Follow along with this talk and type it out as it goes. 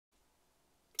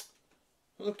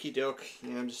Okie doke.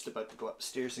 Yeah, I'm just about to go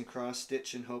upstairs and cross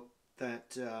stitch and hope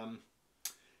that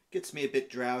gets me a bit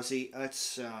drowsy.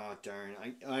 That's darn.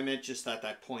 I'm at just at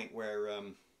that point where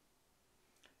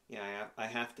yeah, I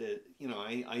have to.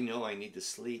 I know I need to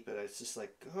sleep, but it's just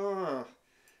like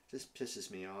just pisses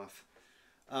me off.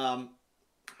 Um,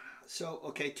 so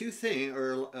okay, two things,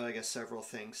 or I guess several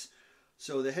things.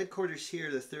 So the headquarters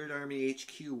here, the Third Army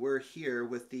HQ, were here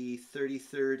with the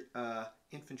 33rd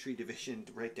Infantry Division,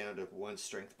 right down to one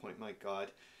strength point. My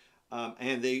God.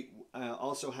 And they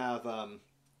also have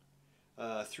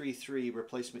 3-3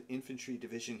 replacement infantry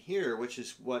division here, which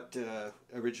is what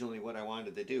originally what I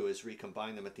wanted to do is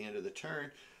recombine them at the end of the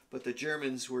turn. But the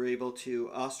Germans were able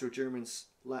to, Austro-Germans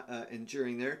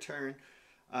during their turn,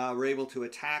 were able to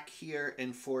attack here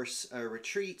and force a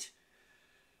retreat,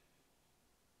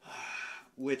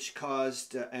 which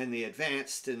caused, and they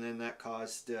advanced, and then that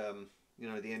caused the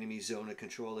enemy zone of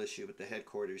control issue with the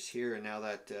headquarters here. And now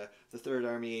that the Third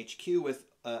Army HQ with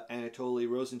Anatoly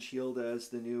Rosenshield as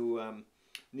the new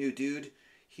dude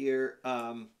here,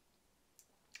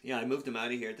 yeah, I moved him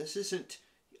out of here. This isn't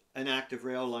an active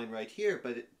rail line right here,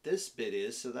 but this bit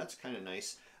is, so that's kind of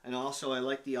nice. And also I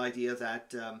like the idea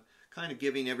that kind of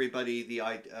giving everybody the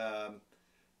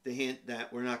hint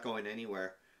that we're not going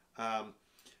anywhere.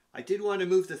 I did want to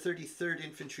move the 33rd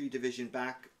Infantry Division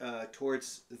back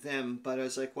towards them, but I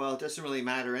was like, well, it doesn't really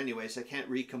matter anyways. I can't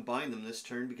recombine them this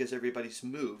turn because everybody's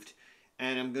moved.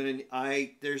 And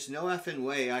there's no effing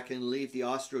way I can leave the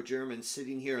Austro-Germans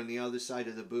sitting here on the other side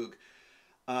of the Bug.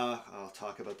 I'll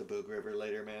talk about the Bug River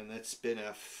later, man. That's been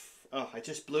it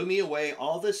just blew me away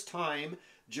all this time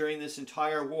during this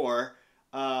entire war.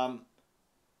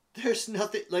 There's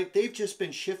nothing, like, they've just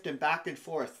been shifting back and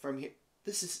forth from here.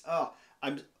 This is,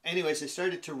 anyways, I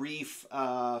started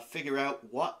to figure out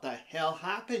what the hell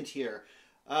happened here.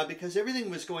 Because everything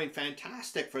was going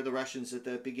fantastic for the Russians at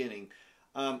the beginning.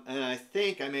 And I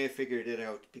think I may have figured it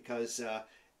out because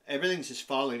everything's just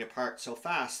falling apart so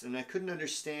fast. And I couldn't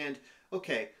understand,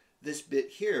 okay, this bit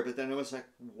here. But then I was like,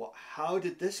 how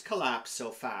did this collapse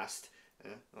so fast?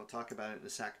 I'll talk about it in a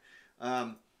sec.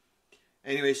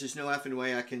 Anyways, there's no effing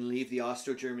way I can leave the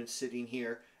Austro-Germans sitting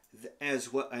here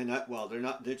as well. And well, they're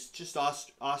not. It's just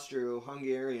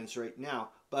Austro-Hungarians right now.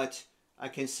 But I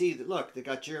can see that. Look, they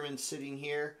got Germans sitting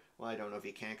here. Well, I don't know if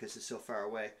you can because it's so far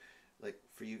away, like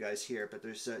for you guys here. But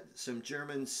there's some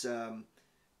Germans,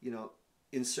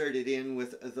 inserted in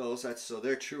with those. So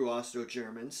they're true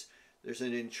Austro-Germans. There's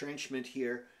an entrenchment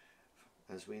here,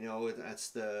 as we know. That's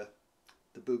the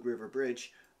Bug River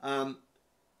Bridge.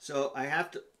 So I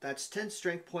have to, that's 10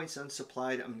 strength points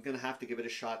unsupplied. I'm going to have to give it a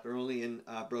shot. They're only in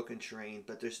broken terrain,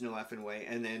 but there's no effing way.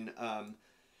 And then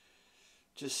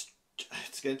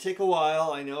it's going to take a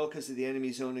while, I know, because of the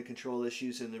enemy zone and control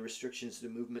issues and the restrictions to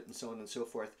movement and so on and so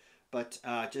forth. But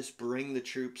just bring the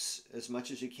troops as much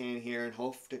as you can here and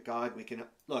hope to God we can,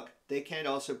 look, they can't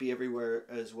also be everywhere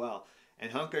as well.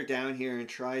 And hunker down here and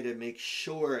try to make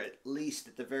sure, at least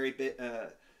at the very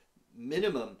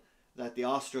minimum, that the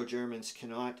Austro-Germans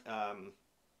cannot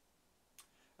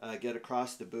get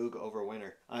across the Bug over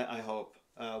winter. I hope.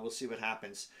 We'll see what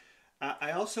happens.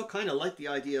 I also kind of like the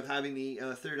idea of having the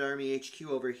 3rd Army HQ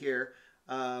over here.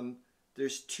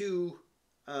 There's two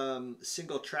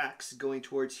single tracks going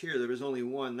towards here. There was only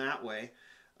one that way.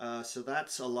 So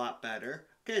that's a lot better.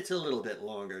 Okay, it's a little bit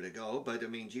longer to go, but I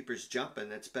mean, jeepers jumping,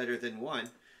 that's better than one.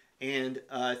 And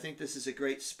I think this is a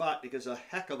great spot because a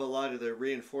heck of a lot of the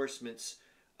reinforcements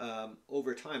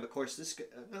over time, of course,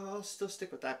 no, I'll still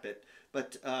stick with that bit,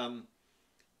 but a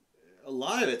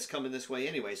lot of it's coming this way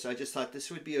anyway, so I just thought this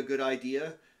would be a good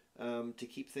idea to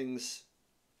keep things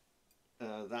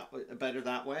better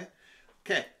that way.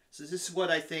 Okay, so this is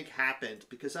what I think happened,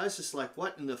 because I was just like,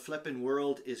 what in the flippin'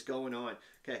 world is going on?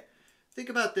 Okay, think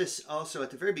about this also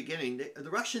at the very beginning. The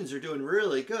Russians are doing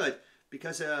really good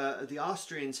because the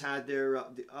Austrians had their,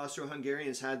 the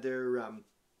Austro-Hungarians had their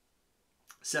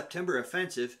September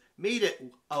offensive, made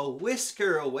it a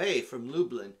whisker away from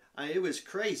Lublin. It was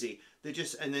crazy. They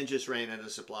just ran out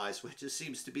of supplies, which just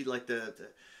seems to be like the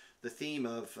theme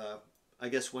of I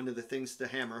guess one of the things to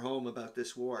hammer home about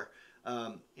this war.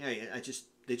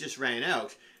 They just ran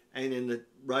out, and then the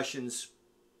Russians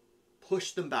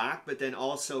pushed them back, but then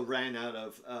also ran out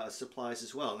of supplies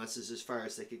as well. And this is as far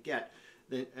as they could get.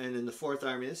 And in the 4th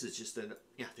Army, this is just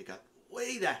they got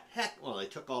way the heck. Well, they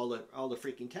took all the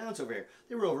freaking towns over here.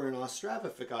 They were over in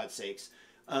Ostrava, for God's sakes.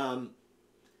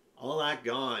 All that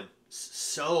gone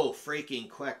so freaking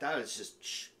quick. That was just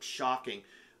shocking.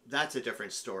 That's a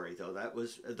different story, though. That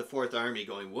was the 4th Army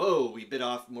going, whoa, we bit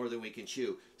off more than we can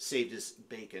chew. Saved us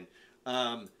bacon.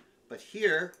 But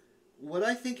here, what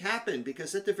I think happened,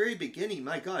 because at the very beginning,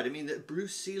 my God, I mean,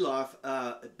 Bruce Seeloff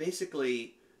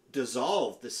basically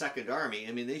dissolved the Second Army.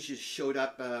 I mean, they just showed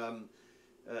up,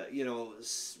 you know,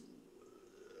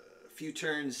 a few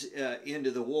turns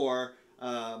into the war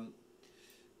uh,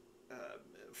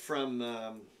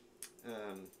 from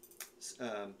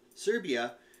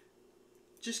Serbia,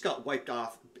 just got wiped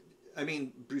off. I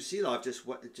mean, Brusilov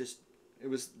just it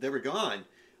was, they were gone.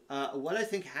 What I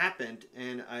think happened,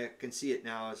 and I can see it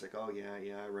now, I was like, oh yeah,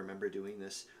 yeah, I remember doing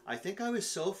this. I think I was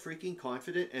so freaking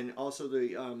confident, and also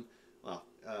the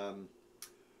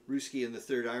Ruski and the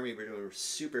Third Army were doing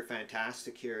super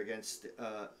fantastic here against.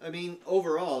 I mean,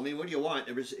 overall, I mean, what do you want?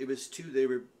 It was two. They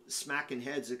were smacking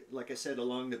heads, like I said,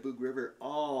 along the Bug River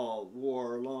all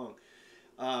war long.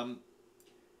 Um,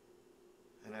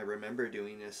 and I remember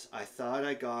doing this. I thought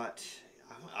I got,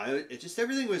 it just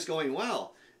everything was going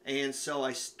well, and so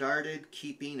I started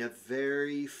keeping a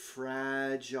very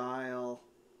fragile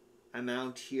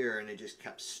amount here, and it just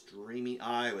kept streaming.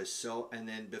 I was so, and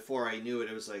then before I knew it,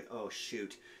 it was like, oh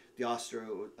shoot, the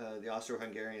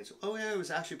Austro-Hungarians. Oh yeah, it was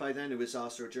actually by then it was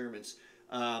Austro-Germans.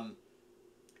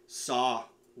 Saw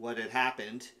what had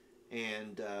happened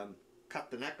and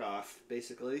cut the neck off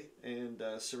basically, and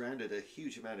surrounded a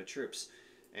huge amount of troops.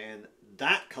 And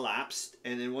that collapsed,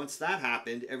 and then once that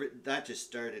happened, that just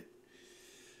started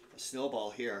a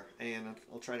snowball here, and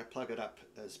I'll try to plug it up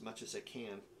as much as I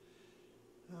can.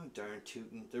 Oh darn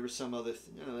tootin'! There was some other.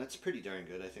 No, that's pretty darn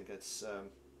good. I think that's.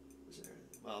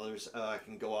 Well, there's. I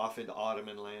can go off into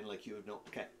Ottoman land like you would know.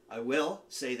 Okay, I will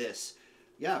say this.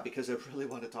 Yeah, because I really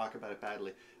want to talk about it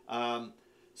badly.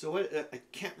 So what? I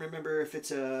can't remember if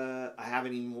it's a. I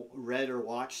haven't even read or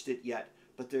watched it yet.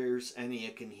 But there's, and you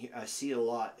can hear, I see it a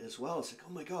lot as well. It's like,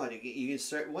 oh my God, you can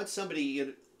start, once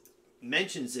somebody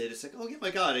mentions it, it's like, oh yeah, my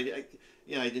God, I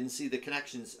didn't see the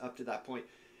connections up to that point.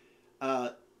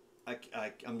 I'm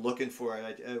looking for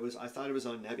it. I thought it was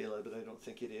on Nebula, but I don't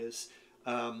think it is.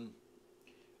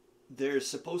 There's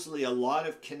supposedly a lot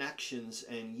of connections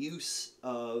and use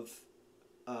of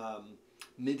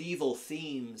medieval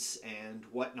themes and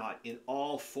whatnot in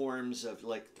all forms of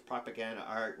like propaganda,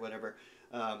 art, whatever.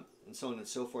 And so on and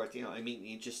so forth. You know, I mean,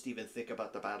 you just even think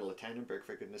about the Battle of Tannenberg,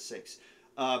 for goodness sakes.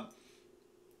 So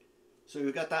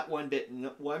we've got that one bit,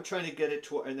 and what I'm trying to get it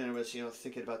to, and then I was,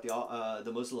 thinking about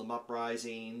the Muslim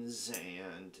uprisings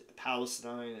and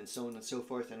Palestine and so on and so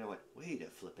forth, and I went, wait a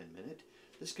flippin' minute,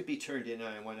 this could be turned in.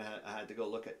 And when I had to go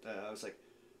look at, I was like,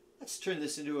 let's turn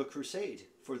this into a crusade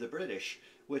for the British,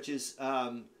 which is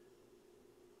kind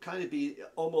of be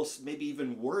almost maybe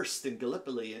even worse than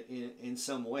Gallipoli in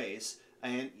some ways.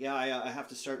 And yeah, I have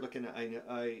to start looking at,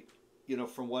 I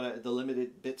from what the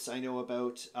limited bits I know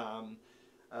about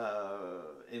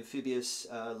amphibious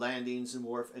landings and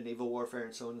naval warfare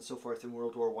and so on and so forth in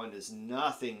World War One is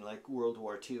nothing like World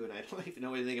War Two, and I don't even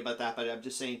know anything about that, but I'm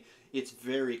just saying it's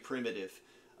very primitive.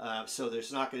 So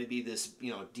there's not going to be this,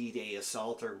 D-Day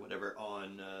assault or whatever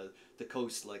on the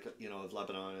coast, like, of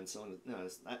Lebanon and so on. No,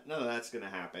 none of that's going to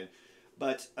happen.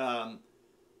 But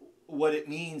what it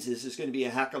means is there's going to be a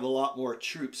heck of a lot more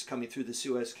troops coming through the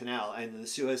Suez Canal, and the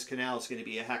Suez Canal is going to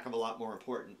be a heck of a lot more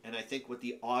important. And I think with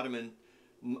the Ottoman,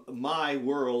 in my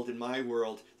world,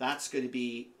 that's going to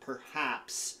be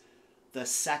perhaps the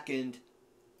second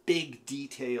big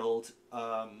detailed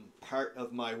part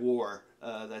of my war.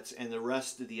 And the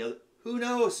rest of the other, who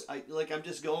knows? I'm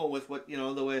just going with what,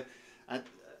 the way,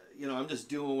 I'm just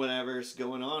doing whatever's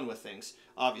going on with things.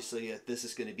 Obviously, this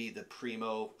is going to be the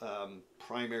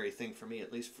primary thing for me,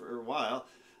 at least for a while.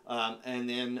 And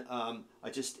then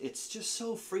it's just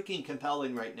so freaking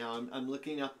compelling right now. I'm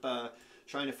looking up,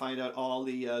 trying to find out all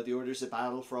the orders of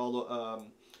battle for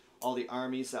all the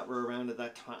armies that were around at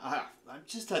that time. I'm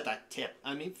just at that tip.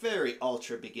 I mean, very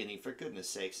ultra beginning, for goodness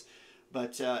sakes.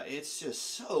 But it's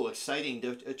just so exciting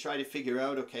to try to figure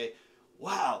out, okay,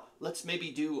 wow, let's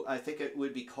maybe do, I think it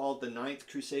would be called the Ninth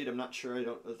Crusade. I'm not sure.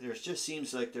 There just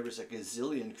seems like there was a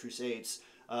gazillion crusades.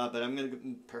 But I'm going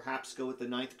to perhaps go with the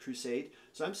Ninth Crusade.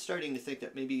 So I'm starting to think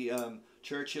that maybe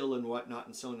Churchill and whatnot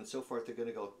and so on and so forth are going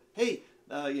to go, hey,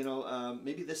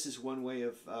 maybe this is one way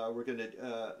of we're going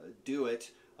to do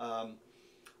it.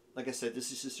 Like I said,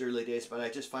 this is just early days, but I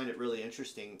just find it really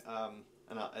interesting.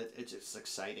 And it's just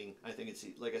exciting. I think it's,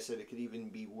 like I said, it could even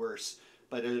be worse.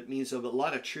 But it means a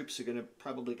lot of troops are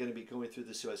probably going to be going through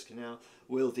the Suez Canal.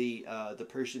 Will the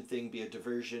Persian thing be a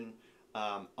diversion?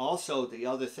 Also, the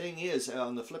other thing is,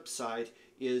 on the flip side,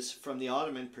 is from the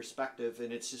Ottoman perspective,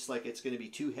 and it's just like it's going to be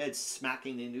two heads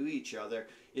smacking into each other,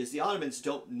 is the Ottomans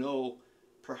don't know,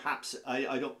 perhaps,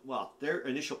 their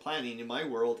initial planning in my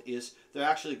world is they're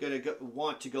actually going to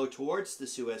want to go towards the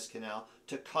Suez Canal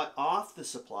to cut off the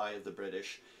supply of the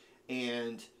British.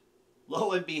 And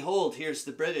lo and behold, here's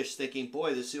the British thinking,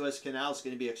 boy, the Suez Canal is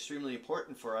going to be extremely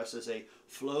important for us as a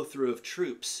flow through of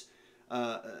troops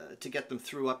to get them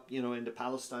through up, into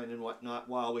Palestine and whatnot,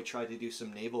 while we try to do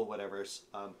some naval whatevers,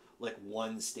 like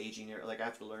one staging area. Like, I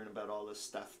have to learn about all this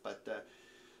stuff, but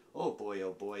oh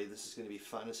boy, this is going to be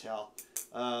fun as hell.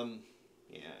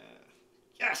 Yeah.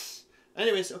 Yes!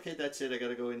 Anyways, okay, that's it. I got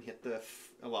to go and hit the...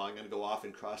 Well, I'm going to go off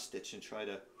and cross-stitch and try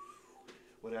to...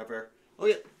 whatever. Oh,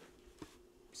 yeah.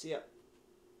 See ya.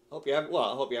 I hope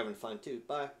you're having fun, too.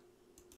 Bye.